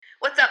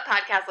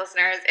podcast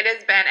listeners. It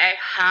has been a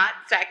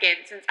hot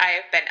second since I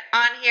have been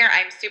on here.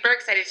 I'm super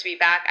excited to be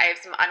back. I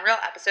have some Unreal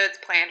episodes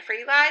planned for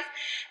you guys,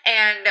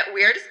 and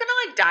we're just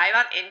gonna dive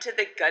on into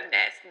the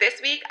goodness.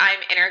 This week,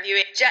 I'm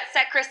interviewing Jet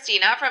Set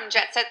Christina from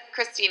Jet Set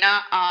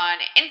Christina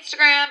on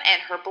Instagram and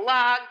her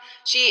blog.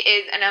 She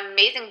is an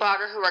amazing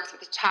blogger who works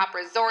with top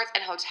resorts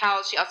and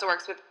hotels. She also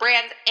works with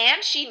brands,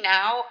 and she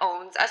now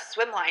owns a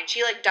swim line. She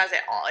does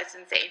it all. It's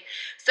insane.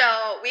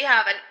 So we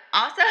have an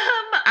awesome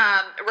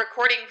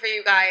recording for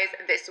you guys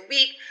this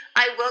week.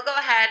 I will go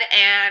ahead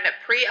and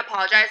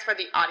pre-apologize for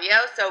the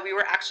audio. So we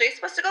were actually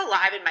supposed to go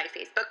live in my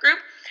Facebook group,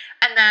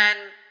 and then,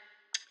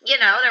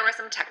 there were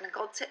some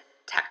technical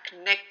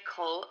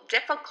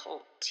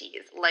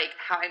difficulties, like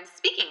how I'm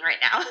speaking right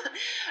now.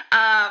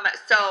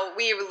 So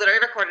we literally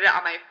recorded it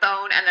on my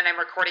phone, and then I'm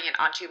recording it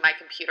onto my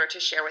computer to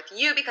share with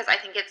you because I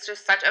think it's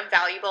just such a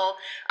valuable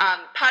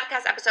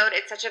podcast episode.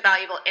 It's such a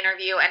valuable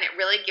interview, and it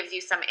really gives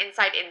you some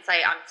insight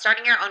on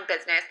starting your own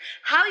business,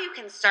 how you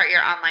can start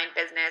your online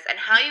business, and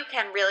how you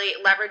can really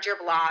leverage your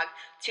blog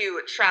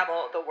to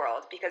travel the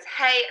world, because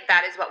hey,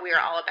 that is what we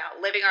are all about,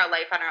 living our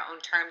life on our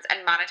own terms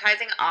and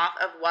monetizing off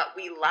of what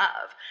we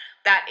love.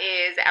 That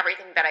is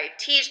everything that I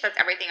teach. That's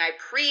everything I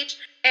preach.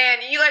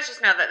 And you guys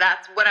just know that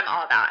that's what I'm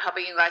all about,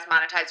 helping you guys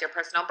monetize your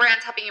personal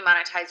brands, helping you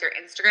monetize your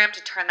Instagram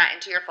to turn that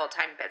into your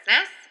full-time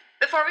business.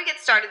 Before we get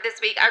started this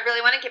week, I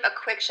really want to give a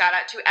quick shout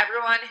out to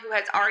everyone who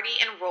has already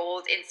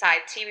enrolled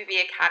inside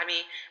TBB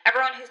Academy,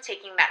 everyone who's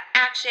taking that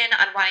action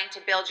on wanting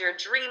to build your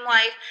dream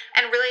life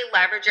and really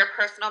leverage your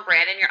personal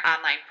brand and your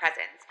online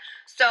presence.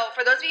 So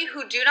for those of you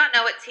who do not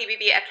know what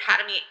TBB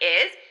Academy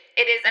is,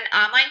 it is an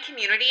online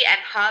community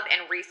and hub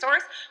and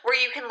resource where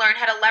you can learn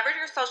how to leverage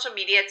your social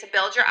media to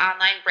build your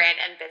online brand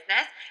and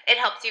business. It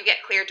helps you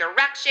get clear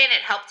direction.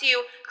 It helps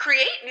you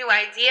create new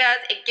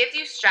ideas. It gives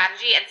you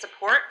strategy and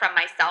support from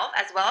myself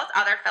as well as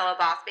other fellow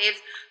boss babes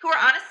who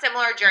are on a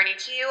similar journey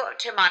to you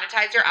to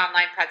monetize your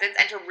online presence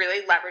and to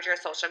really leverage your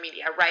social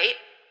media, right?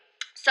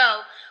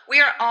 So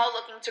we are all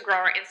looking to grow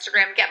our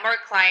Instagram, get more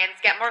clients,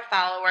 get more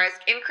followers,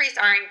 increase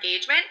our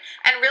engagement,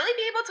 and really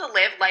be able to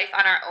live life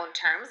on our own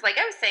terms. Like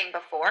I was saying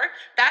before,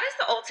 that is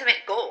the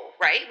ultimate goal,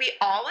 right? We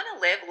all want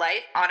to live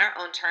life on our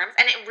own terms,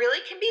 and it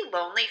really can be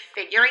lonely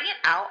figuring it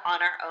out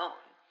on our own.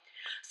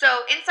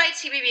 So inside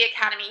TBB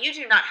Academy, you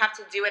do not have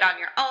to do it on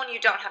your own.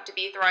 You don't have to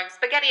be throwing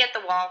spaghetti at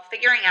the wall,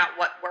 figuring out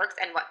what works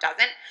and what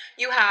doesn't.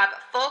 You have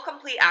full,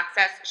 complete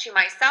access to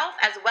myself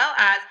as well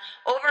as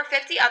over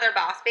 50 other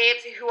boss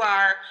babes who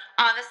are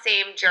on the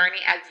same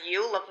journey as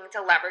you, looking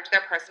to leverage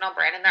their personal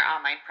brand and their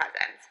online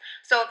presence.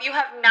 So if you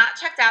have not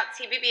checked out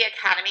TBB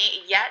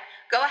Academy yet,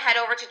 go ahead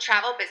over to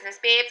Travel Business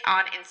Babes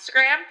on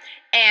Instagram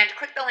and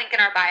click the link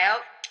in our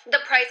bio. The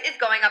price is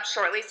going up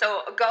shortly,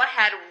 so go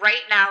ahead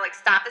right now,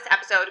 stop this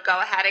episode, go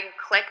ahead and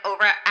click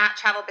over at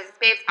Travel Business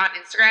Babes on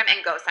Instagram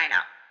and go sign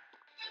up.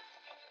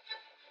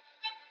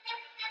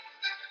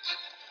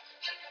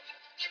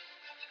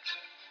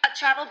 A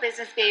travel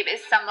business babe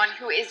is someone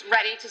who is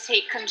ready to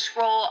take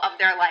control of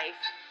their life.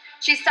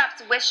 She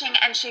stops wishing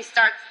and she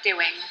starts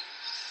doing.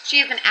 She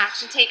is an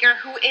action taker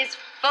who is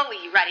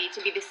fully ready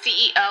to be the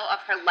CEO of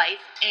her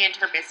life and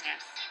her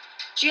business.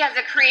 She has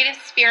a creative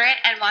spirit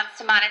and wants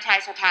to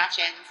monetize her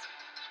passions.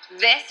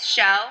 This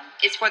show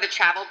is for the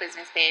travel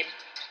business babe.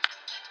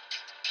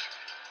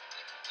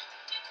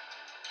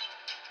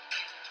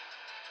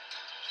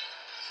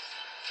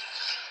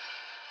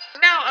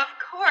 No, of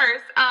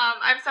course.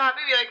 I'm so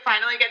happy we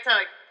finally get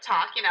to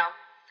talk,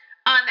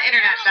 on the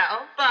internet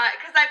though. But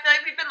because I feel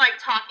like we've been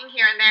talking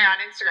here and there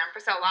on Instagram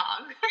for so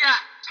long. Yeah,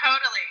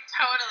 totally.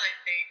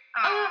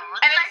 Oh,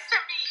 it's nice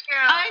to meet you.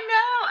 I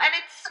know, and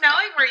it's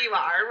snowing where you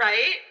are,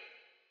 right?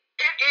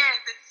 It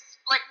is. It's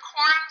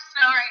pouring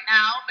snow right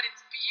now, but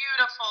it's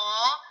beautiful.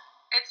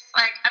 It's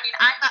I'm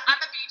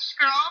a beach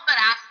girl, but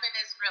Aspen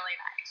is really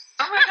nice.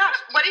 Oh my gosh,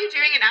 what are you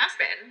doing in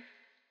Aspen?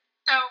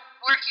 So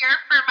we're here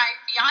for my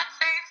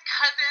fiance's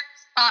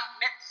cousin's bat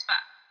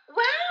mitzvah.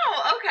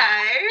 Wow,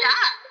 okay.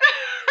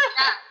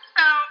 Yeah.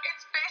 So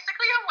it's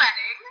basically a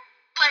wedding.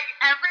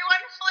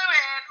 Everyone flew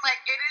in.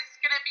 It is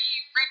gonna be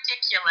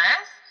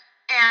ridiculous.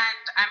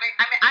 And I'm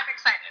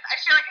excited. I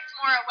feel like it's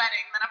more a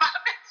wedding than a bat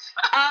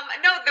mitzvah.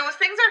 No, those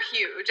things are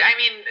huge. I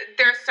mean,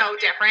 they're so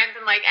different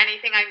than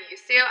anything I'm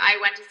used to. I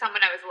went to some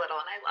when I was little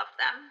and I loved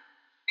them.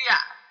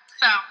 Yeah.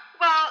 So.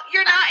 Well,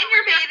 you're not in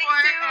your bathing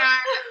suit.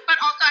 But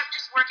also, I'm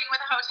just working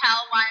with a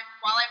hotel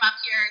while I'm up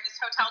here. This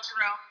Hotel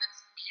Jerome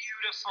that's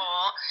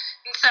beautiful.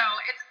 And so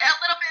it's a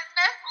little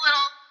business, a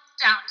little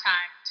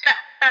downtime too.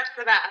 That's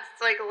the best.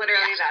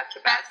 Literally, that's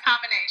the best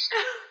combination.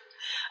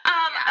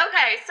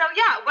 Okay, so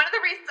one of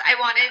the reasons I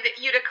wanted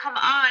you to come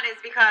on is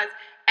because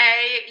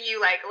you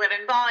live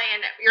in Bali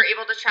and you're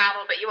able to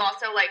travel, but you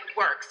also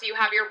work. So you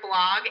have your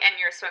blog and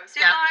your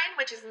swimsuit line,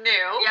 which is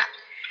new. Yeah.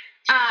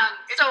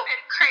 It's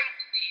been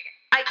crazy.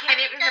 I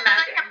can't even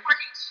imagine. I'm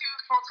working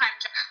 2 full-time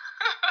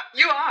jobs.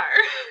 You are.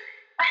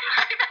 I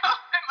know.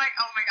 I'm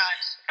oh my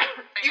gosh.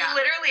 You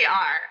literally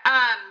are.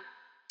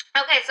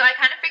 Okay, so I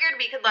kind of figured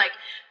we could like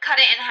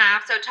cut it in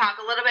half. So talk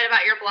a little bit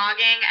about your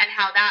blogging and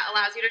how that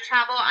allows you to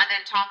travel, and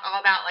then talk all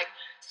about like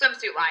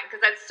swimsuit line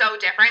because that's so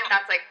different.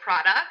 That's like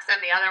products,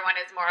 and the other one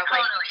is more of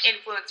like Totally.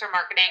 influencer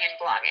marketing and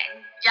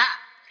blogging. Yeah,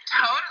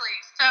 totally.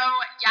 So,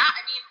 yeah,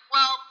 I mean,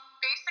 well,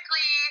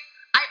 basically,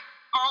 I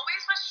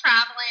always was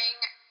traveling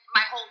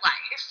my whole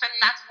life, and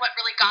that's what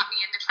really got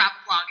me into travel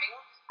blogging.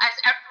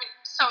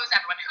 So is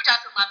everyone. Who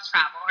doesn't love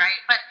travel,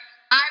 right? But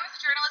I was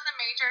a journalism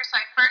major, so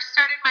I first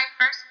started my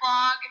first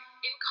blog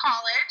in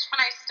college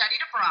when I studied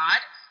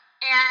abroad,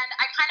 and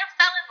I kind of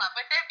fell in love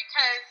with it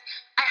because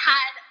I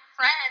had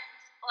friends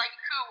like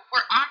who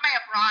were on my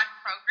abroad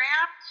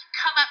program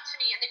come up to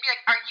me and they'd be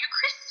like, "Are you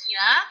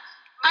Christina?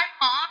 My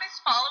mom is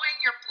following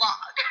your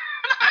blog."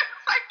 And I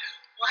was like,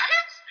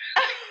 "What?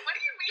 Like, what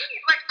do you mean?"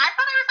 Like, I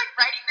thought I was like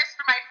writing this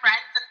for my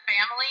friends and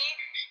family,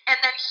 and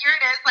then here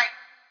it is, like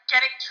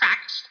getting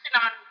traction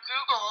on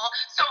Google.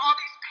 So all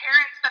these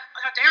parents that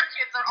their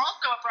kids are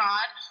also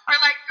abroad are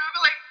like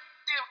googling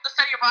the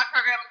study abroad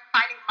program,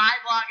 finding my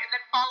blog, and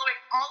then following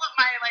all of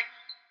my like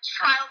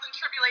trials and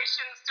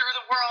tribulations through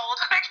the world.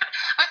 I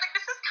was like,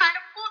 this is kind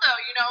of cool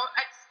though, you know.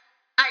 It's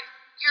I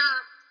your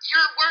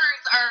your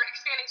words are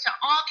expanding to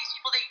all these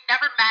people that you've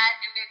never met,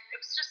 and it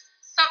was just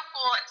so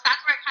cool. And so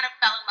that's where I kind of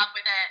fell in love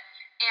with it,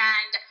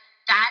 and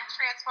that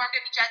transformed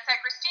into Jet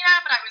Set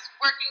Christina. But I was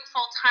working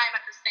full time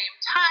at the same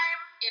time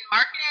in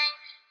marketing,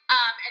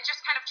 and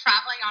just kind of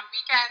traveling on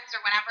weekends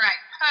or whenever I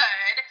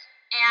could.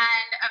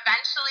 And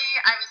eventually,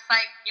 I was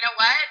like, you know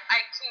what, I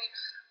can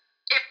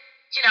if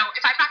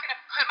if I'm not going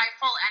to put my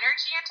full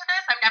energy into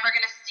this, I'm never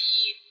going to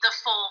see the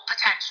full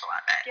potential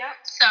of it. Yep.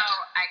 So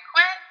I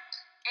quit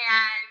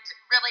and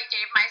really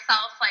gave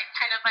myself like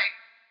kind of like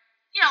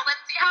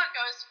let's see how it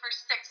goes for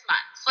 6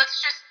 months. Let's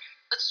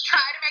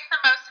try to make the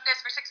most of this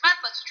for 6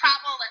 months. Let's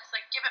travel. Let's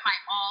like give it my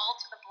all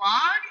to the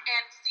blog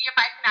and see if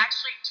I can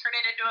actually turn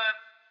it into a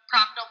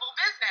profitable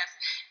business.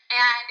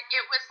 And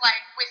it was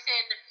like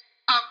within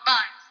a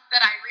month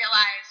that I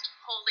realized,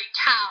 holy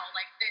cow,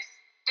 like this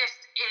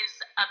is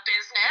a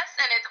business,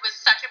 and it was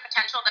such a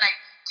potential that I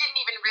didn't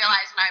even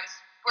realize when I was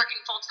working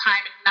full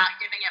time and not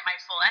giving it my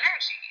full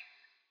energy.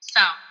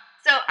 So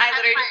I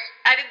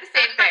did the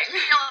same thing.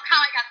 Feel of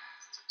how I got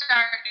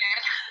started.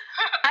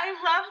 I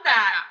love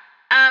that.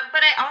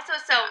 But I also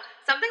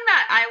something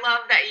that I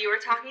love that you were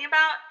talking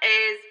about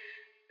is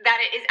that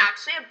it is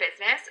actually a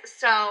business.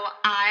 So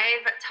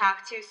I've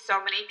talked to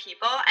so many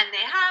people, and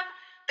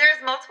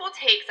there's multiple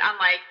takes on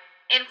like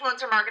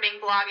influencer marketing,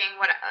 blogging,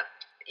 what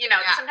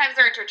sometimes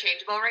they're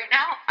interchangeable right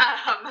now.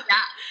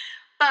 Yeah,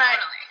 But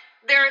totally.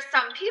 there are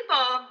some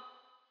people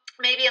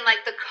maybe in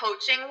like the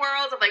coaching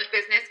world of like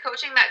business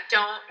coaching that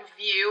don't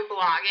view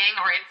blogging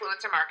or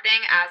influencer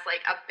marketing as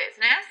like a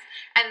business,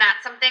 and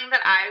that's something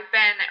that I've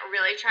been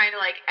really trying to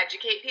like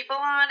educate people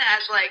on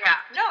as like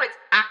no, it's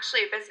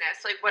actually a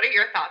business. Like, what are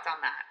your thoughts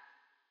on that?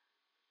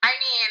 I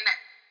mean,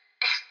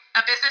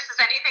 a business is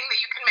anything that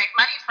you can make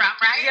money from,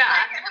 right? Yeah.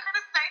 Like,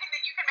 it's anything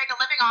that you can make a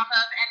living off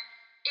of, and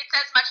it's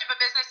as much of a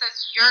business as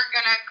you're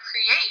gonna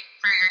create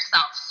for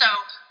yourself. So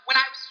when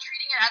I was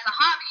treating it as a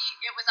hobby,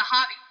 it was a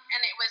hobby,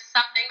 and it was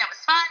something that was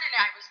fun, and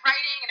I was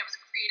writing, and it was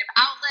a creative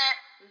outlet,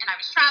 and I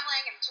was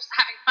traveling and just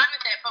having fun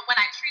with it. But when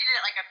I treated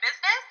it like a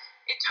business,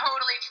 it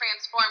totally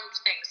transformed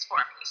things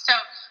for me. So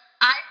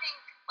I think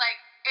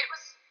like it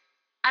was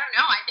I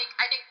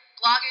think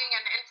blogging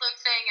and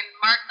influencing and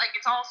like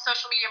it's all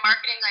social media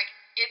marketing. Like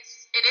it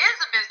is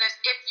a business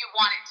if you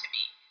want it to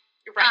be.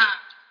 Right.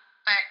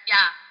 But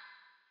yeah.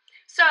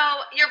 So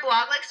your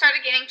blog like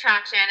started gaining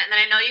traction, and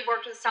then I know you've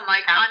worked with some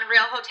like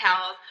unreal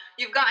hotels.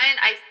 You've gotten,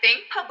 I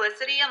think,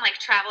 publicity in like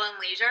travel and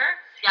leisure.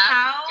 Yeah.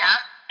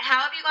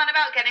 How have you gone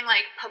about getting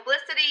like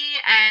publicity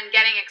and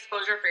getting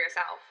exposure for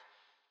yourself?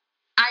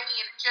 I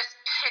mean, just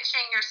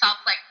pitching yourself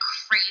like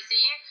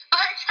crazy.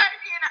 Like, I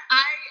mean,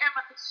 I am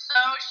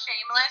so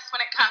shameless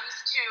when it comes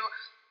to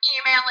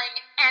emailing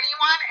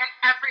anyone and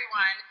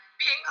everyone,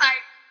 being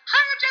like, "Hi,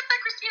 I'm Jet Set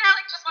Christina.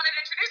 Like, just wanted to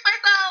introduce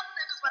myself.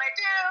 This is what I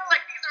do.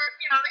 Like, these are,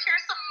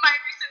 here's some of my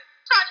recent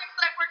projects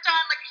that I've worked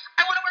on. Like,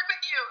 I want to work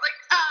with you. Like,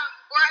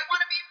 or I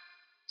want to be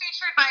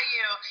featured by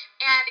you."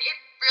 And it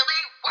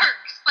really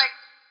works. Like,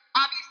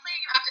 obviously,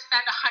 you have to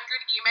send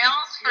 100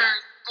 emails for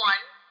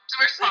one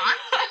response,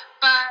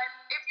 but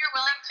if you're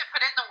willing to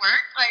put in the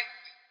work, like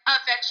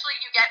eventually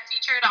you get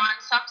featured on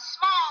some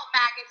small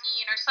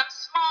magazine or some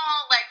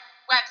small like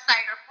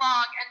website or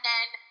blog, and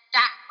then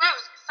that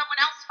grows because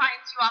someone else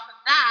finds you off of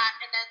that,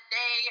 and then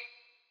they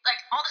like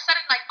all of a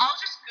sudden like I'll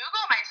just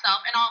Google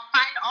myself and I'll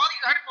find all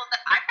these articles that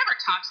I've never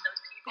talked to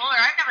those people or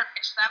I've never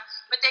pitched them,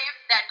 but they've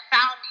then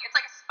found me. It's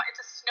like it's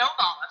a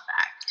snowball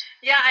effect.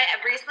 Yeah, I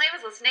recently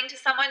was listening to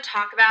someone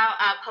talk about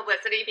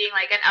publicity being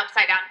like an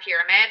upside down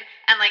pyramid,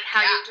 and like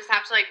how you just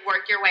have to like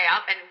work your way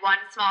up, and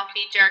one small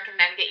feature can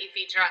then get you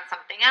featured on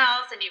something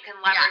else, and you can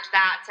leverage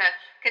that to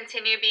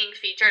continue being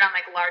featured on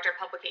like larger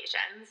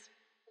publications.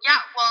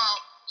 Yeah,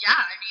 well,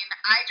 yeah, I mean,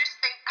 I just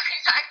think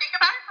I think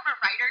about it from a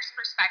writer's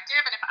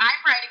perspective, and if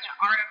I'm writing an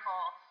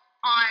article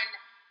on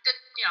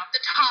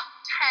the top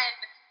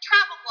 10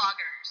 travel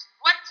bloggers,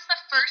 what's the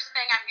first thing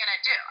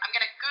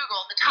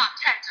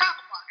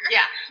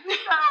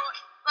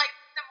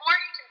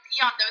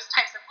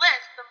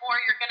list, the more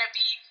you're going to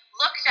be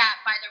looked at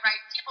by the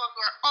right people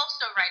who are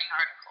also writing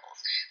articles.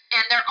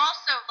 And they're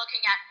also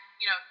looking at,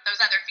 those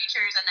other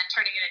features and then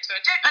turning it into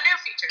a new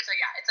feature. So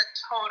yeah, it's a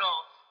total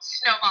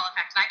snowball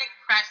effect. And I think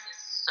press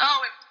is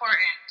so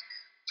important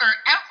for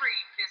every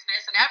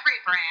business and every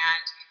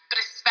brand, but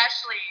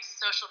especially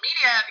social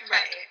media, because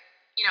Right.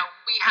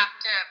 we have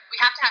to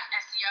have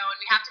SEO, and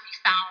we have to be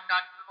found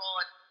on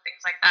Google and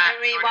things like that.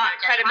 And we want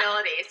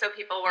credibility so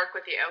people work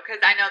with you,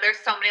 because I know there's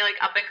so many like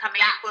up and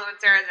coming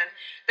influencers, and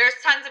there's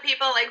tons of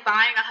people like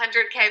buying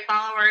 100K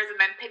followers and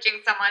then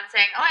pitching someone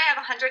saying, oh, I have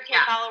 100K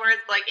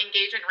followers, but like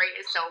engagement rate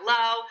is so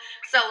low.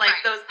 So like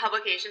those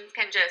publications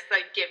can just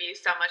like give you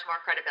so much more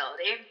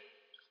credibility.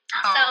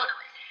 Totally.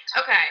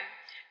 So okay,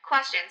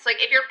 questions. Like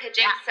if you're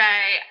pitching,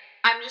 say,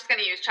 I'm just going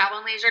to use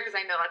travel and leisure because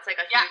I know that's like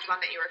a huge one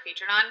that you were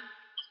featured on.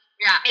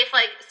 Yeah. If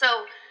like,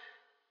 so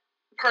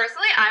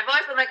personally, I've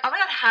always been like, oh my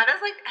god, how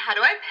do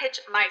I pitch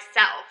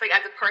myself, like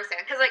as a person?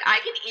 Because like I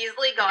can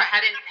easily go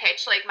ahead and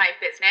pitch like my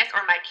business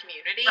or my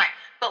community,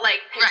 but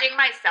like pitching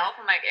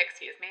myself, I'm like,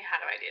 excuse me, how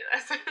do I do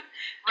this?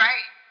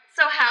 Right.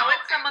 So how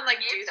would someone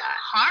like do that?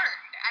 It's hard.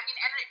 I mean,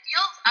 and it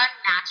feels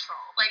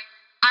unnatural. Like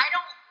I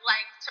don't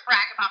like to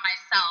brag about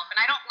myself,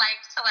 and I don't like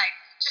to like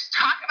just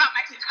talk about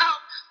myself,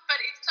 but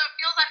it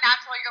feels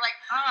unnatural. You're like,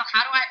 oh,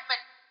 how do I?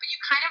 But you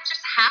kind of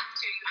just have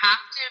to. You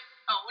have to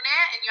own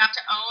it, and you have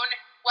to own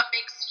what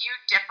makes you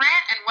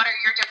different and what are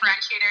your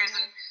differentiators.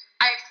 And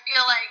I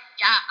feel like,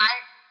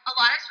 a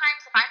lot of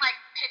times if I'm like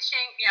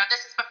pitching,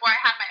 this is before I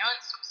had my own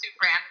swimsuit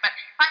brand, but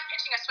if I'm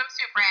pitching a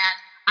swimsuit brand,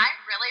 I'm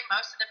really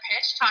most of the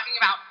pitch talking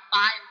about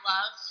my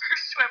love for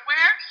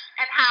swimwear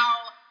and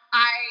how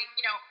I,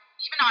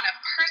 even on a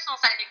personal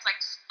side of things,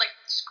 like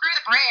screw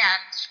the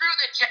brand, screw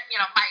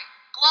my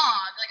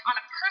blog, like on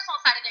a personal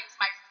side of things,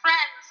 my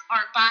friends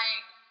are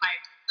buying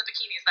the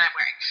bikinis that I'm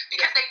wearing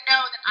because they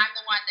know that I'm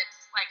the one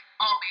that's like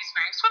always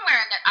wearing swimwear,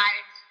 and that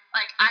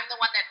I'm the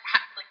one that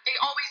they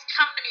always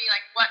come to me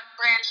like, what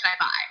brand should I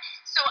buy?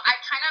 So I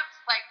kind of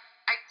like,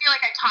 I feel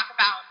like I talk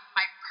about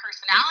my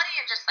personality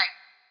and just like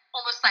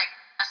almost like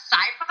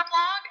aside from the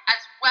blog,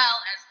 as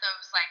well as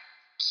those like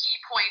key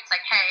points,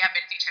 like, hey, I've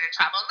been featured in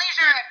Travel and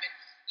Leisure, I've been,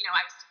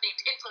 I was named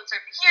influencer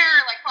of the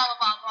year, like blah blah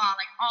blah blah,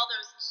 like all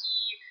those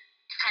key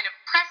kind of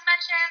press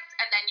mentions,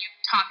 and then you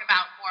talk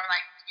about more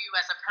like you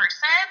as a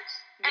person.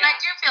 And I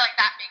do feel like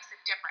that makes a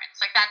difference.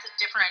 Like that's a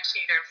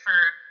differentiator for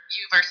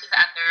you versus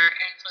other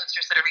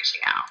influencers that are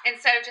reaching out.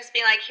 Instead of just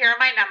being like, here are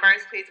my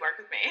numbers, please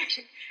work with me. It's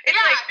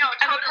totally.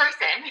 I'm a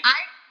person.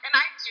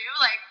 I do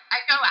like,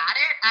 I go at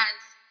it as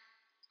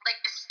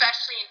like,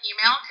 especially in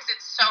email, because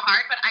it's so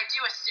hard, but I do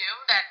assume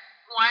that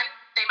one,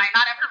 they might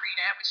not ever read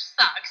it, which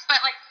sucks,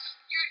 but like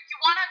you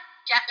want to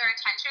get their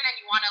attention, and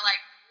you want to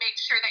like make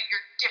sure that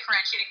you're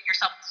differentiating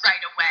yourself right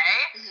away.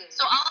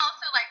 So I'll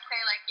also like say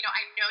like,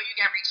 I know you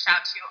get reached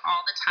out to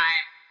all the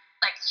time,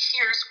 like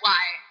here's why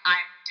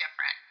I'm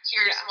different,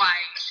 here's why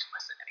you should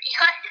listen to me.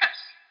 Like,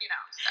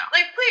 so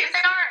like please,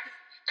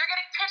 they're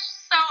getting pitched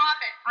so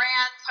often,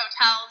 brands,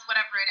 hotels,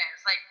 whatever it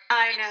is, like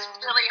it's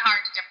really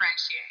hard to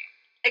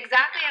differentiate.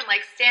 Exactly, and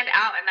like stand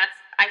out, and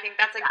I think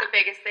that's like the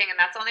biggest thing, and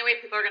that's the only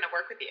way people are going to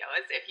work with you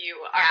is if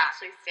you are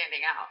actually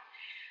standing out.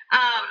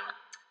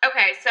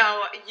 Okay,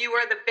 so you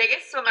were the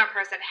biggest swimwear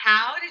person.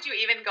 How did you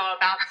even go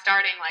about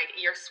starting like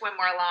your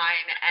swimwear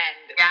line?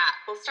 And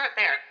we'll start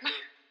there.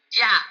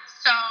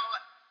 So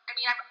I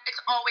mean, it's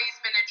always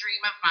been a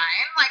dream of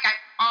mine. Like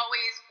I've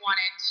always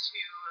wanted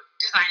to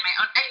design my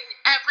own. I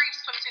mean, every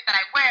swimsuit that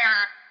I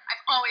wear,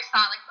 I've always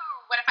thought like,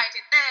 ooh, what if I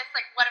did this?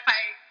 Like, what if I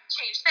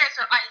changed this?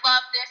 Or I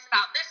love this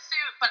about this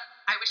suit, but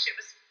I wish it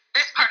was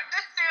this part of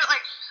this suit.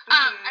 Like,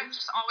 I've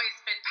just always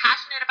been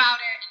passionate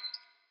about it and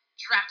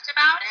dreamt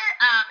about it.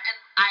 And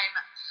I'm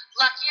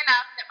lucky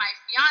enough that my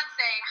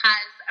fiance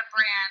has a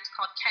brand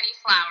called Kenny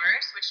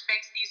Flowers, which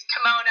makes these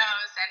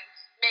kimonos and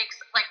makes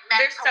like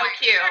men's Hawaiian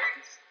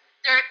shirts.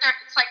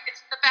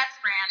 It's the best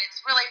brand.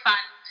 It's really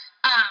fun.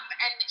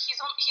 And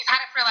he's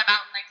had it for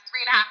about like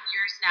 3.5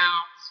 years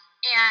now,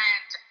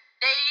 and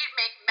they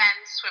make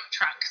men's swim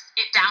trunks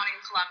down in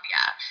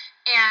Colombia.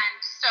 And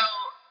so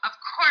of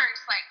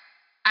course, like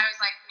I was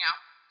like,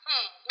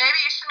 maybe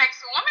you should make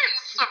some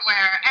women's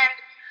swimwear. And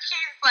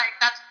he's like,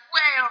 that's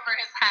way over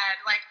his head.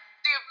 Like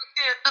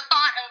the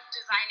thought of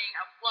designing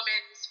a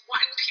woman's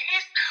one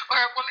piece or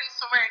a woman's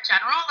swimwear in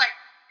general, like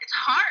it's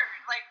hard.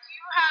 Like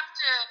you have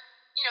to,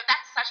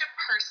 that's such a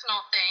personal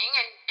thing,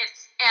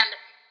 and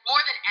more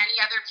than any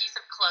other piece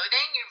of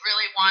clothing, you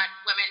really want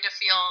women to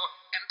feel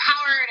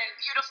empowered and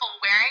beautiful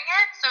wearing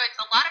it. So it's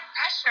a lot of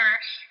pressure.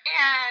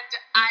 And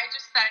I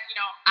just said,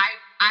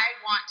 I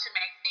want to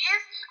make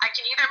these. I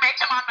can either make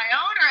them on my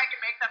own, or I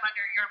can make them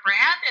under your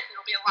brand, and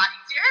it'll be a lot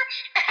easier.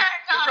 And,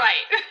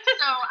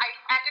 so I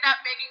ended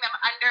up making them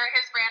under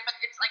his brand, but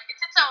it's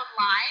its own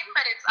line,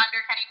 but it's under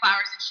Kenny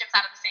Flowers. It ships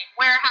out of the same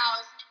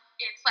warehouse.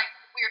 It's like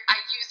I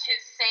use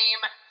his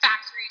same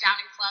factory down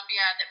in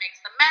Colombia that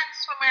makes the men's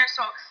swimwear,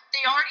 so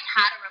they already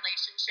had a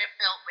relationship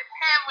built with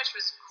him, which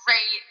was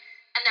great.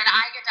 And then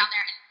I get down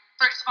there, and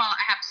first of all,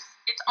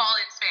 it's all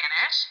in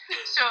Spanish.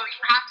 So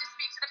you have to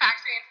speak to the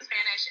factory in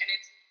Spanish, and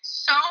it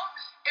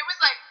was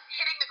like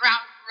hitting the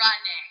ground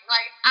running.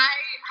 Like, I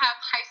have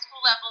high school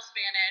level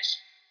Spanish,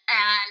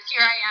 and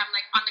here I am,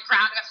 like, on the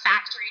ground of a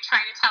factory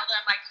trying to tell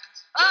them, like,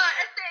 oh,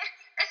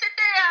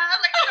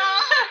 like, no,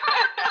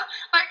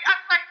 like,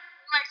 I'm like,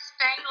 my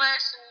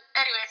Spanglish, and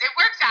anyways, it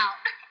worked out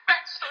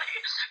eventually.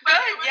 But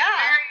Good,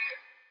 yeah.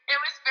 it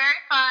was very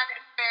fun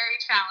and very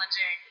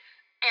challenging.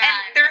 And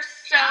And they're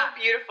so yeah,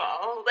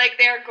 beautiful. Like,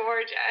 they're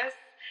gorgeous.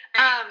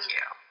 thank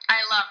you.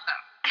 I love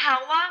them.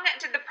 How long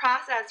did the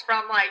process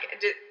from, like,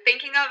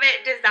 thinking of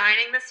it,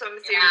 designing the Yeah.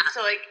 swimsuits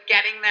to, like,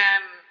 getting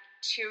them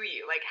to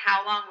you? Like,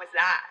 how long was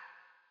that?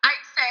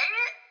 I'd say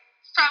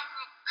from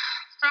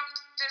from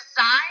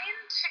design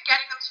to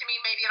getting them to me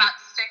maybe about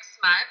 6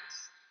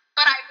 months,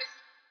 but I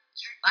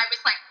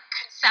was like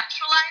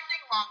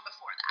conceptualizing long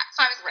before that.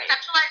 So I was Right.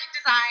 conceptualizing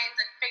designs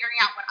and figuring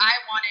out what I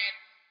wanted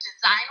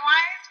design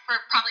wise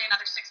for probably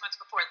another 6 months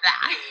before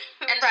that.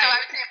 And so I Right.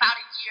 would say about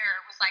a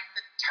year was like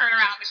the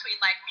turnaround between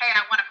like, hey,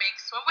 I want to make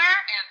swimwear,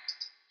 and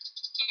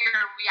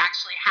here we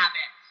actually have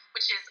it,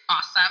 which is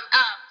awesome.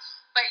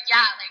 But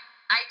yeah, like,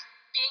 I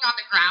being on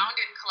the ground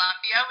in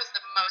Colombia was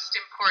the most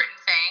important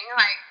thing.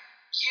 Like,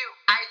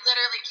 I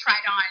literally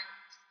tried on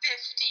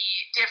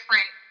 50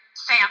 different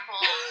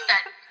samples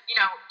that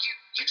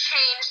you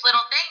change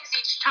little things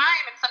each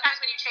time, and sometimes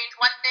when you change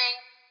one thing,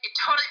 it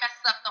totally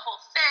messes up the whole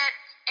fit.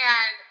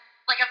 And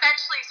like,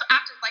 eventually, so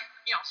after like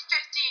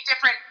 50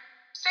 different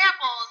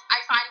samples,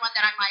 I find one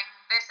that I'm like,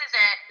 this is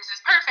it, this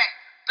is perfect.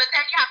 But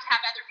then you have to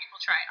have other people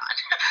try it on.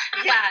 And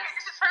it's like, Yes. okay,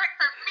 this is perfect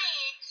for me,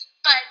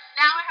 but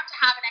now I have to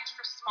have an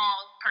extra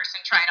small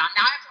person try it on.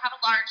 Now I have to have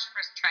a large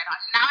person try it on.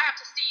 Now I have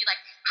to see, like,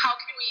 how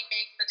can we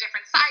make the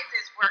different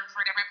sizes work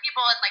for different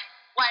people, and like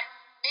what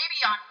maybe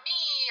on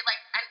me, like,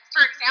 and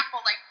for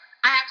example, like,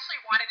 I actually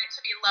wanted it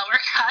to be lower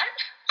cut.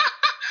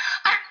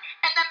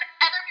 And then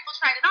other people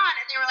tried it on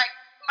and they were like,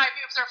 my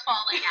boobs are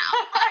falling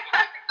out. Like,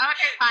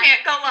 okay, fine.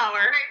 Can't go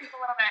lower. Raise it a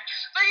little bit.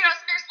 But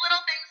so there's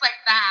little things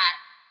like that,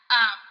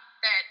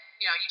 that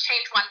you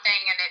change one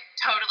thing and it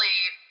totally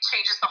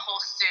changes the whole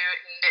suit,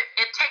 and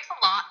it takes a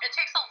lot. It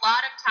takes a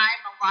lot of time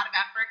and a lot of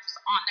effort just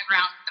on the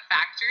ground at the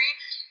factory,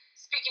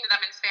 speaking to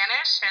them in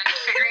Spanish and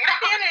figuring it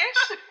out.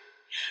 Spanish.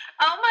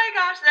 Oh my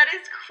gosh, that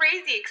is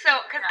crazy.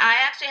 So, because Yeah. I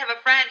actually have a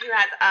friend who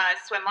has a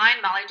SWIMLINE,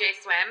 Molly J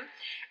Swim,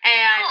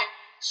 and Cool.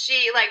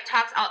 she like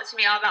talks to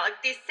me all about like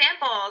these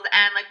samples,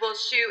 and like we'll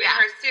shoot in Yeah.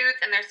 her suits,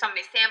 and there's so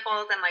many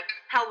samples, and like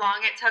how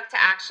long it took to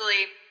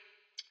actually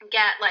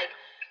get like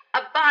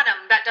a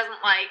bottom that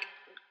doesn't like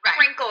Right.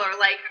 crinkle or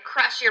like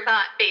crush your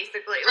butt,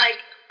 basically, Right.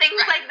 like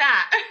things Right. like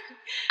that.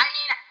 I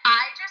mean,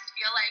 I just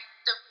feel like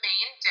the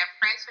main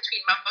difference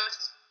between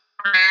most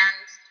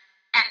brands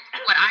and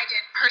what I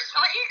did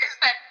personally is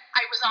that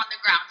I was on the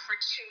ground for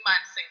 2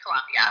 months in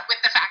Colombia with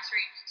the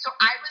factory. So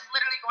I was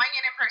literally going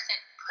in person,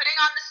 putting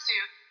on the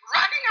suit,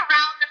 running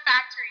around the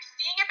factory,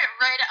 seeing if it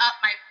right up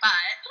my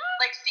butt,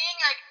 like seeing,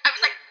 like, I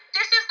was like,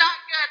 this is not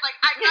good. Like,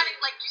 I'm running,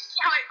 like, you see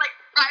how it like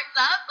rides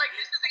up? Like,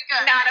 this isn't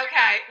good. Not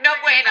okay. No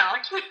bueno.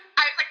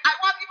 I was like, I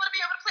want people to be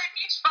able to play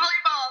beach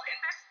volleyball in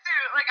this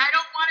suit. Like, I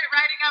don't want it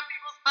riding up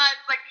people's butts,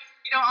 like,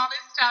 all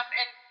this stuff.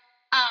 And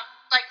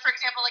like, for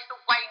example, like the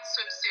white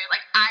swimsuit,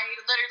 like, I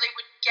literally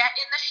would get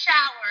in the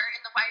shower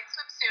in the white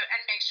swimsuit and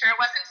make sure it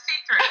wasn't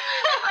see-through.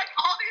 And like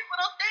all these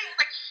little things,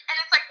 like, and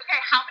it's like, okay,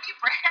 how many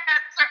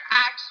brands are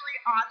actually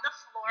on the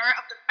floor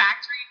of the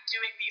factory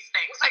doing these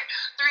things? Like,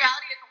 the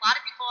reality is a lot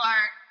of people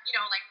are,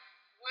 like,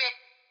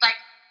 like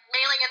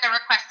mailing in their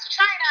requests to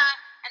China,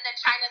 and then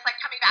China's like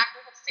coming back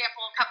with a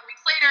sample a couple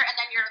weeks later, and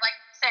then you're like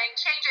saying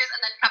changes,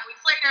 and then a couple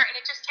weeks later, and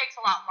it just takes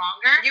a lot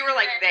longer. You were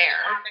like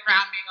there on the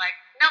ground being like,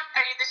 nope,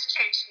 I need this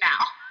changed now.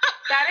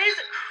 That is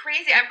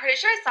crazy. I'm pretty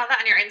sure I saw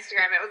that on your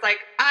Instagram. It was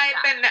like, I've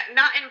been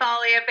not in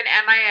Bali, I've been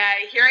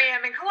MIA. Here I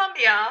am in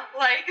Colombia.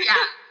 Like,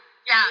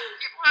 yeah.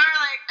 People are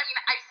like, I mean,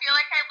 I feel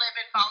like I live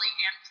in Bali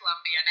and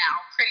Colombia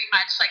now, pretty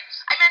much. Like,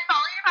 I'm in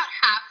Bali about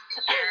half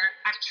the year.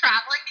 I'm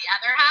traveling the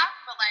other half,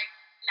 but like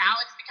now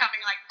it's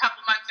becoming like a couple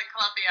months in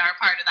Colombia are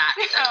part of that.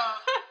 So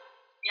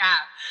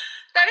yeah.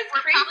 That is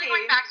We're crazy. probably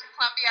going back to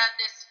Colombia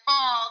this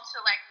fall to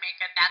like make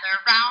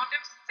another round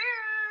of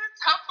suits.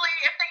 Hopefully,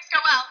 if things go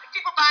well, if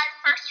people buy the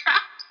first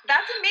round.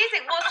 That's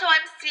amazing. Well, so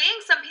I'm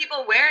seeing some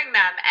people wearing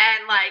them,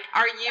 and like,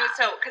 are you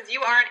because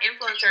you are an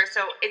influencer?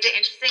 So is it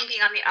interesting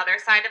being on the other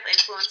side of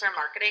influencer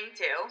marketing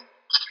too?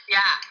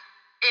 Yeah,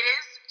 it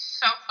is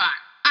so fun.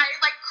 I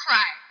like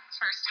cried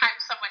first time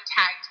someone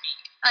tagged me.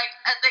 Like,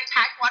 they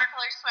tagged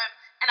Watercolor Swim,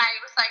 and I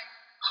was like,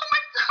 oh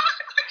my god,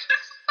 like,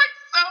 this is like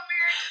so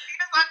weird to see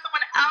this on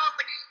someone else,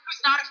 like,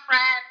 who's not a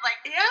friend,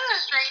 like, just a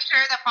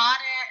stranger that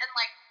bought it, and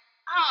like,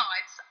 oh,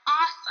 it's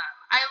awesome.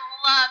 I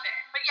love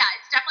it. But yeah,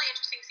 it's definitely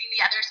interesting seeing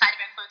the other side of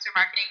influencer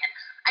marketing, and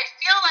I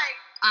feel like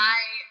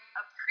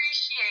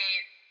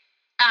appreciate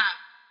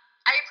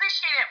I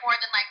appreciate it more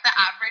than like the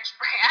average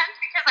brand,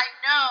 because I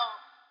know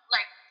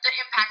like the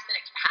impact that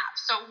it can have.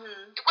 So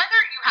whether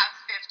you have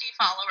 50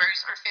 followers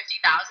or 50,000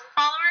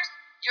 followers,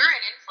 you're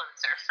an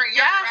influencer for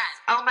your brand.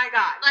 Oh my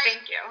god, Like,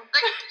 thank you.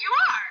 Like, you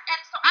are.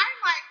 And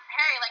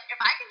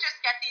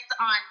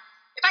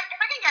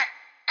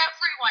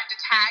to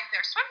tag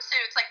their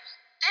swimsuits, like,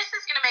 this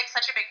is going to make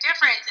such a big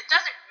difference. It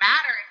doesn't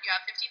matter if you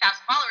have 50,000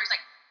 followers.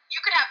 Like, you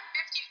could have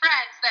 50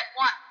 friends that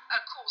want a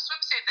cool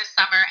swimsuit this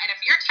summer, and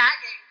if you're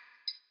tagging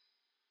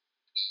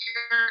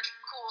your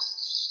cool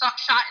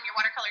shot in your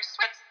watercolor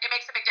sweats, it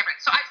makes a big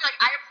difference. So I feel like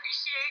I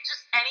appreciate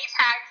just any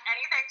tags,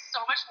 anything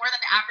so much more than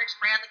the average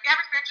brand. Like, the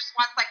average brand just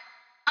wants like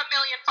 1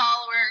 million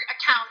follower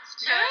accounts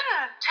to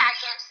tag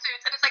their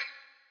suits, and it's like,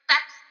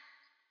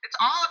 it's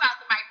all about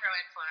the micro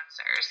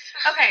influencers.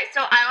 Okay,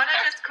 so I want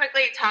to just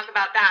quickly talk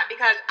about that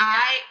because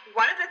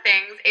one of the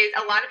things is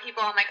a lot of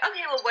people, I'm like,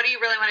 okay, well, what do you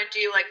really want to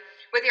do, like,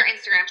 with your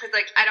Instagram? Because,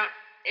 like, I don't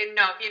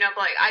know if you know,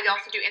 but, like, I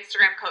also do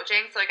Instagram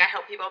coaching, so, like, I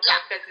help people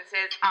build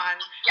businesses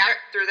on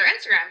through their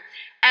Instagram.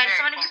 And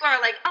so many people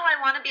are like, oh, I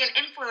want to be an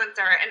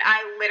influencer, and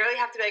I literally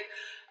have to be like,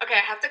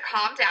 okay, I have to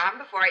calm down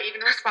before I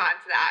even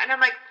respond to that. And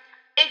I'm like,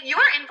 if you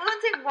are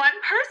influencing one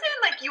person,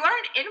 like, you are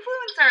an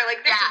influencer.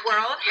 Like, this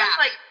world has,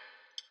 like,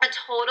 a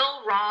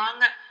total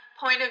wrong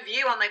point of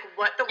view on, like,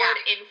 what the word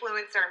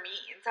influencer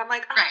means. I'm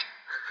like, oh. Right.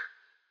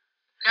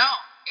 No,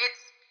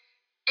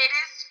 it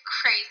is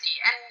crazy.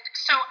 And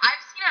so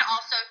I've seen it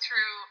also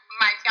through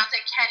my fiance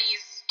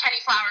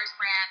Kenny Flowers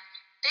brand.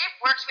 They've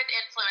worked with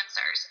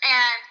influencers,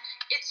 and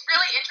it's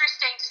really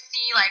interesting to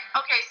see, like,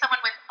 okay,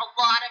 someone with a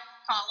lot of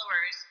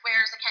followers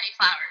wears a Kenny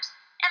Flowers,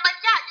 and, like,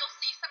 you'll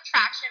see some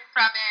traction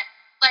from it,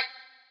 like,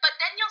 but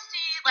then you'll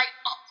see, like,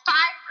 5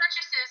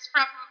 purchases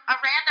from a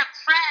random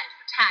friend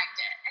who tagged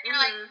it, and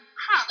you're like,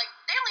 like,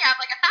 they only have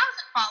like 1,000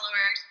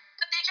 followers,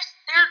 but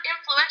they're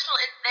influential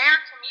in their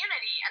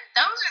community, and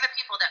those are the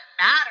people that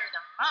matter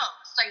the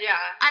most. Like,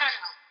 I don't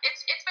know,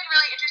 it's been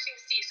really interesting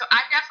to see. So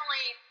I'm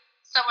definitely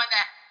someone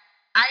that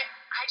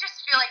I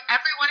just feel like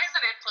everyone is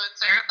an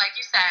influencer, like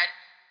you said,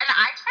 and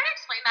I try to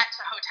explain that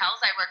to hotels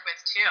I work with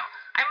too.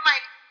 I'm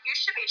like, you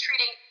should be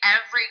treating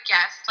every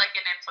guest like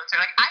an influencer.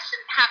 Like, I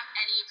shouldn't have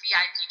any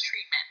VIP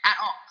treatment at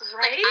all.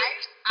 Right?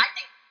 Like, I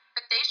think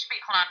that they should be.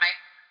 Hold on, my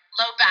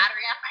low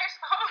battery on my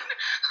phone.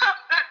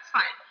 That's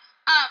fine.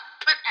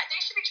 But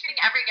they should be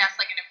treating every guest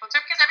like an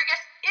influencer, because every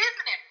guest is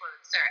an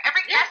influencer.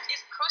 Every guest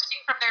is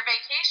posting from their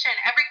vacation.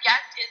 Every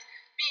guest is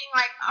being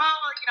like,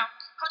 oh,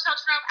 Hotel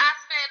Jerome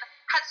Aspen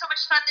had so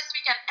much fun this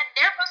weekend, and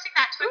they're posting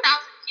that to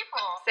 1,000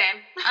 people. Same.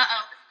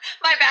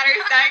 My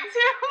battery's dying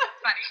too.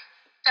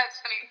 That's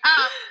funny.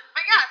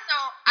 But yeah, so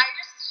I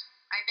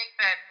think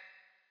that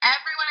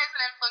everyone is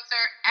an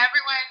influencer.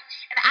 Everyone,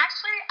 and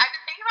actually, I've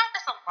been thinking about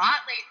this a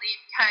lot lately,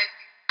 because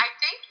I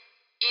think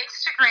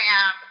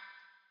Instagram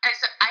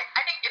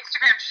I think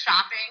Instagram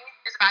shopping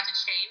is about to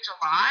change a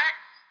lot.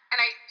 And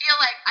I feel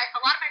like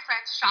a lot of my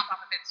friends shop off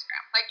of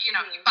Instagram. Like, you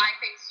buy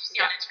things you see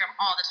on Instagram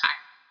all the time.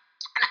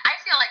 And I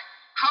feel like,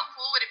 how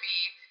cool would it be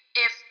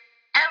if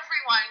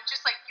everyone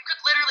just, like, you could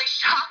literally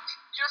shop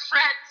your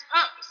friends'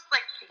 posts?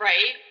 Like,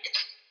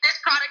 this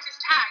product is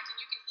tagged and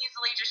you can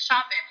easily just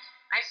shop it.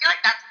 And I feel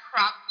like that's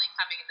probably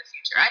coming in the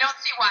future. I don't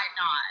see why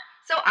not.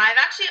 So I've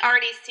actually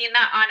already seen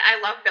that on I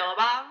Love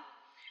Billabong.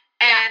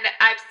 And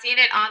I've seen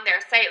it on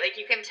their site. Like,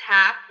 you can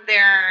tap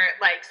their,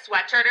 like,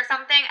 sweatshirt or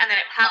something, and then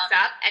it pops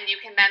up, and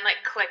you can then, like,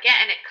 click it,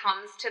 and it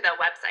comes to the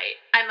website.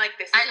 I'm like,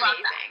 this is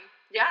amazing.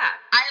 Yeah.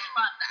 I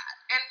love that.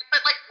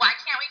 But, like, why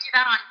can't we do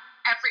that on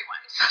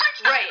everyone?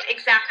 Right,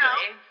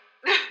 exactly.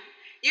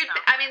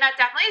 I mean, that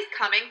definitely is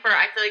coming for,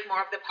 I feel like,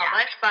 more of the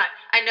public, but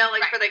I know,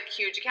 like, for, like,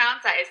 huge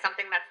accounts, that is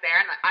something that's there,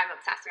 and I'm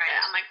obsessed with it.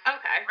 I'm like,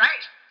 okay.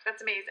 Right.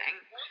 That's amazing.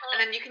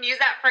 And then you can use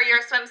that for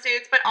your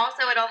swimsuits, but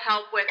also it'll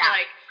help with,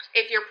 like,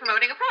 if you're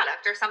promoting a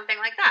product or something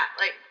like that.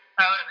 Like,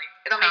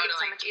 it'll make it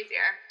so much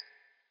easier.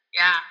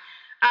 Yeah.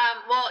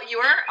 Well,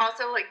 you are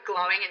also, like,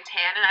 glowing and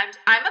tan, and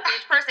I'm a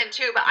beach person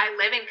too, but I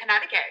live in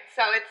Connecticut,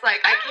 so it's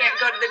like I can't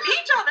go to the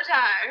beach all the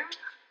time.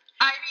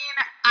 I mean,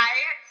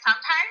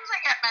 sometimes I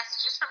get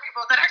messages from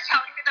people that are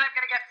telling me that I'm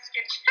gonna get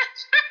skin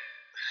cancer.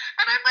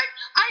 And I'm like,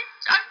 I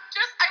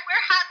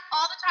wear hats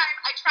all the time.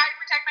 I try to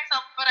protect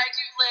myself, but I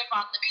do live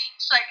on the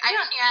beach. Like, I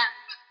can't,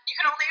 you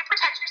can only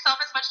protect yourself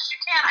as much as you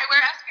can. I wear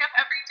SPF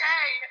every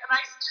day, and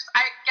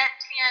I get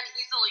tan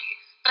easily.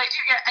 But I do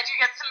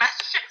get some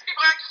messages.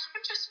 People are like,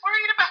 I'm just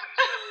worried about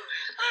you.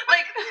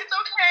 Like, it's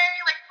okay.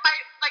 Like,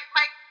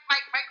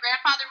 my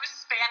grandfather was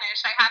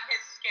Spanish. I have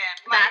his skin.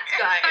 That's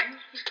good.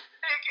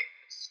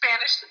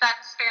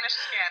 That's Spanish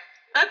skin.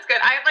 That's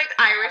good. I have, like,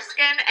 Irish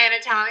skin and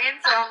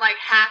Italian, so I'm, like,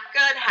 half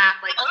good, half,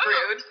 like,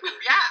 screwed.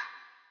 Yeah.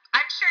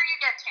 I'm sure you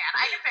get tan.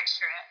 I can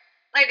picture it.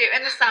 I do,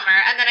 in the summer,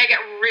 and then I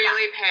get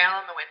really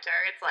pale in the winter.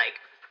 It's, like,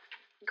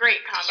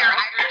 great combo. Your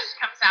Irish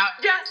comes out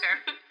in the winter.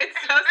 It's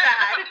so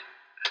sad.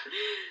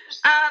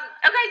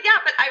 Okay,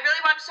 but I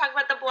really wanted to talk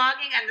about the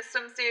blogging and the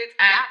swimsuits,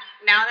 and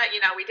now that,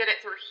 we did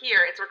it through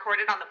here, it's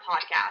recorded on the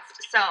podcast,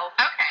 so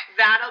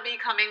that'll be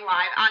coming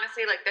live.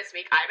 Honestly, like, this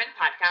week, I haven't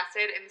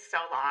podcasted in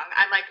so long.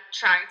 I'm, like,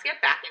 trying to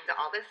get back into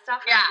all this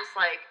stuff, and I'm just,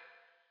 like,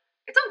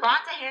 it's a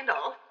lot to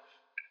handle.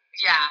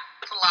 Yeah,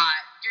 it's a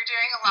lot. You're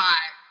doing a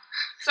lot.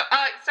 So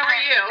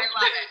are you. I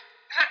love it.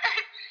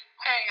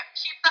 Hey,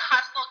 keep the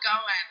hustle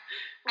going.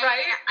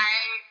 Right?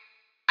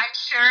 I I'm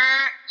sure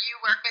you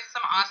work with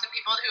some awesome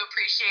people who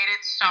appreciate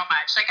it so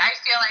much. Like, I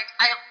feel like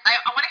I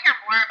want to hear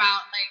more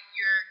about like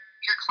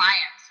your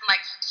clients. And,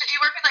 like, so do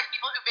you work with like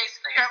people who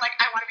basically are like,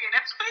 I want to be an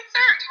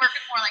influencer, or do you work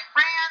with more like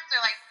brands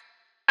or like?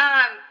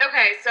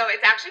 Okay, so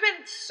it's actually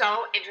been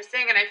so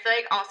interesting, and I feel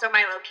like also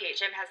my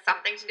location has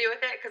something to do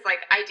with it, because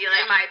like ideally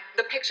Yeah.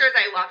 the pictures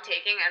I love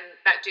taking and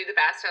that do the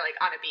best are like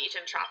on a beach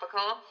and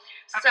tropical.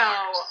 Of So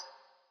course.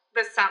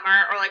 the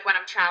summer or like when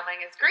I'm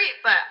traveling is great,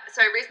 but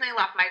so I recently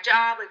left my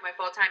job, like my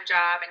full-time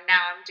job, and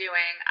now I'm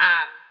doing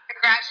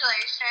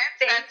Congratulations.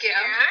 thank That's you.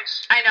 huge.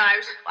 I know,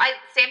 I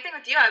same thing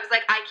with you. I was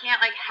like I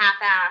can't like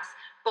half-ass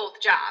both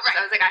jobs. I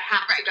Right. was like I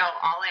have to Right. go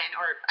all in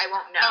or I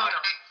won't know.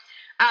 Totally.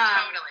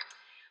 Um Totally.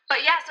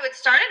 but yeah, so it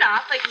started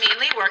off like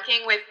mainly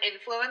working with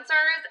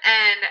influencers,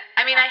 and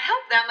I mean, I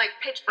help them like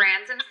pitch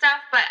brands and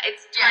stuff, but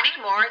it's Yeah.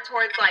 turning more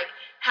towards like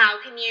how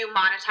can you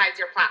monetize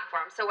your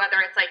platform. So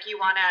whether it's like you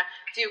want to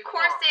do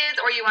courses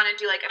or you want to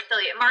do like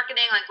affiliate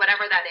marketing, like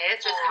whatever that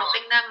is, just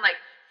helping them like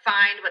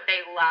find what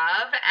they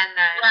love and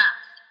then Yeah.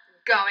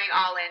 going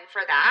all in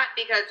for that,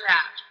 because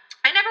Yeah.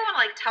 I never want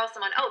to like tell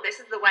someone, oh, this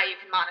is the way you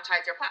can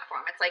monetize your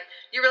platform. It's like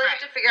you really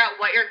have Right. to figure out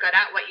what you're good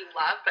at, what you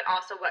love, but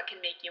also what can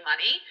make you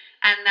money,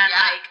 and then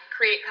Yeah. like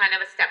create kind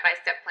of a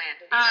step-by-step plan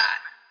to do that.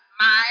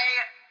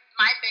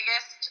 My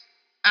biggest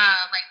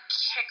like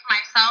kick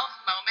myself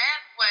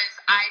moment was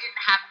I didn't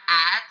have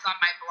ads on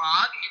my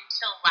blog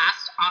until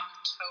last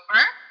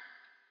October.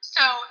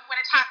 So when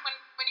you talk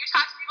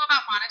to people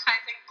about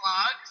monetizing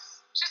blogs,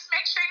 just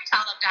make sure you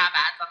tell them to have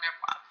ads on their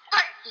blog.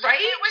 Like,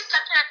 Right? it was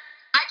such a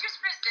I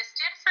just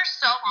resisted for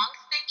so long,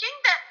 thinking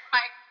that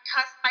my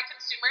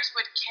consumers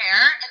would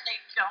care, and they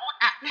don't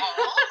at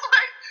all.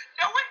 Like,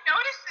 no one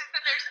notices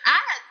that there's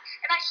ads,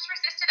 and I just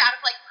resisted out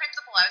of like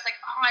principle. I was like,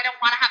 oh, I don't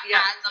want to have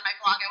Yeah. ads on my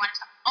blog. I want it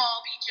to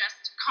all be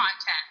just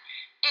content.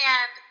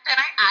 And then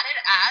I added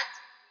ads.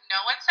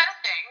 No one said a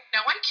thing.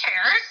 No one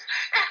cares,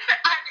 and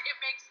it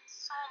makes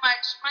so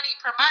much money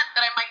per month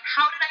that I'm like,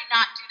 how did I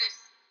not do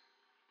this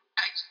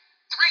like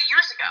 3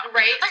 years ago?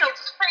 Right? Like, So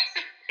it's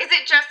crazy. is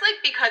it just like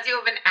because you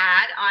have an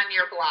ad on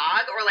your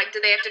blog, or like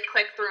do they have to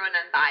click through and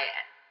then buy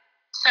it?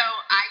 So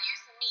I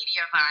use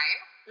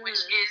Mediavine, which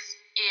is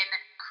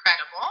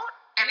incredible,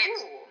 and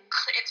Ooh.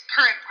 it's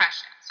per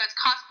impression, so it's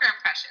cost per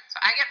impression.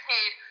 So I get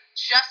paid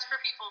just for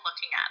people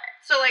looking at it.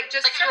 So like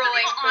just Like, just the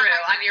scrolling people on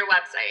through my on your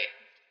website.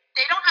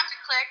 They don't have to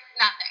click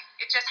nothing.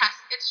 It's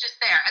just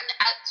there, and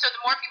so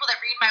the more people that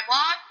read my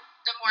blog,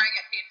 the more I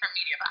get paid from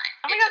Mediavine.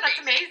 Oh my It's god,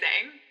 that's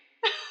amazing.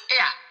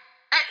 Yeah,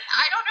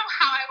 I don't know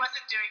how I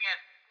wasn't doing it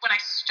when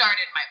I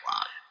started my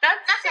blog.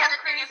 That's That's so the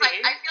other thing crazy. is like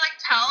I feel like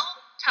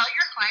tell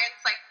your clients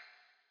like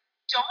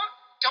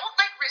don't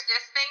like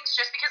resist things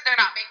just because they're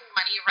not making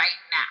money right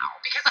now.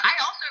 Because I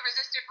also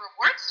resisted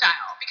reward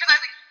style because I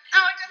was like,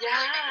 oh, it doesn't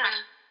really make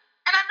money.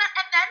 And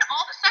then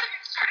all of a sudden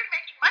it started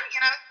making money,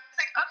 and I was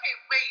like, okay,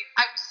 wait,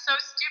 I was so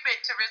stupid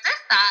to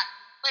resist that.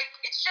 Like,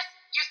 it's just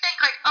you think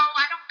like, oh,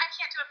 I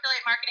can't do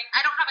affiliate marketing. I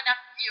don't have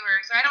enough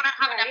viewers, or I don't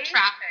have enough Right.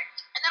 traffic.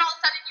 And then all of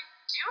a sudden you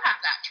do have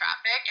that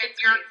traffic, and It's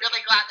you're crazy.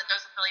 really glad that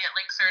those affiliate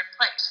links are in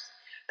place.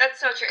 That's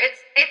so true.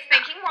 It's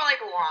thinking more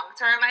like long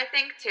term, I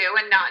think, too,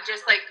 and not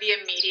just like the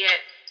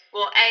immediate,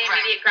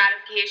 immediate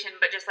gratification,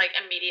 but just like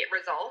immediate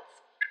results.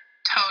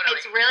 Totally.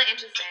 It's really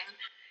interesting.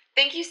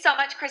 Thank you so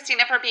much,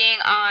 Christina, for being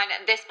on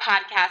this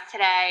podcast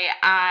today.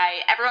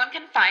 Everyone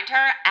can find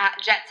her at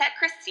Jet Set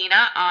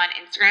Christina on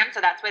Instagram.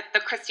 So that's with the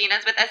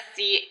Christina's with a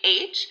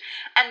CH.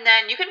 And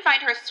then you can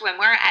find her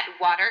swimwear at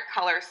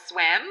Watercolor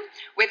Swim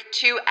with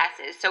 2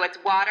 S's. So it's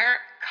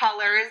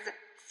Watercolors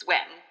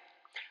Swim.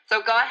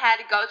 So go ahead,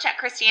 go check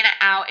Christina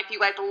out. If you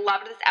guys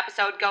loved this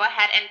episode, go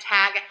ahead and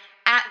tag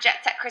at Jet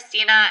Set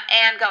Christina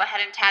and go ahead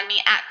and tag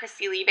me at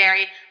Christy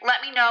Leeberry.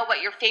 Let me know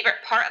what your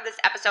favorite part of this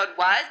episode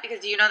was,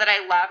 because you know that I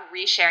love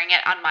resharing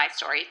it on my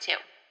story too.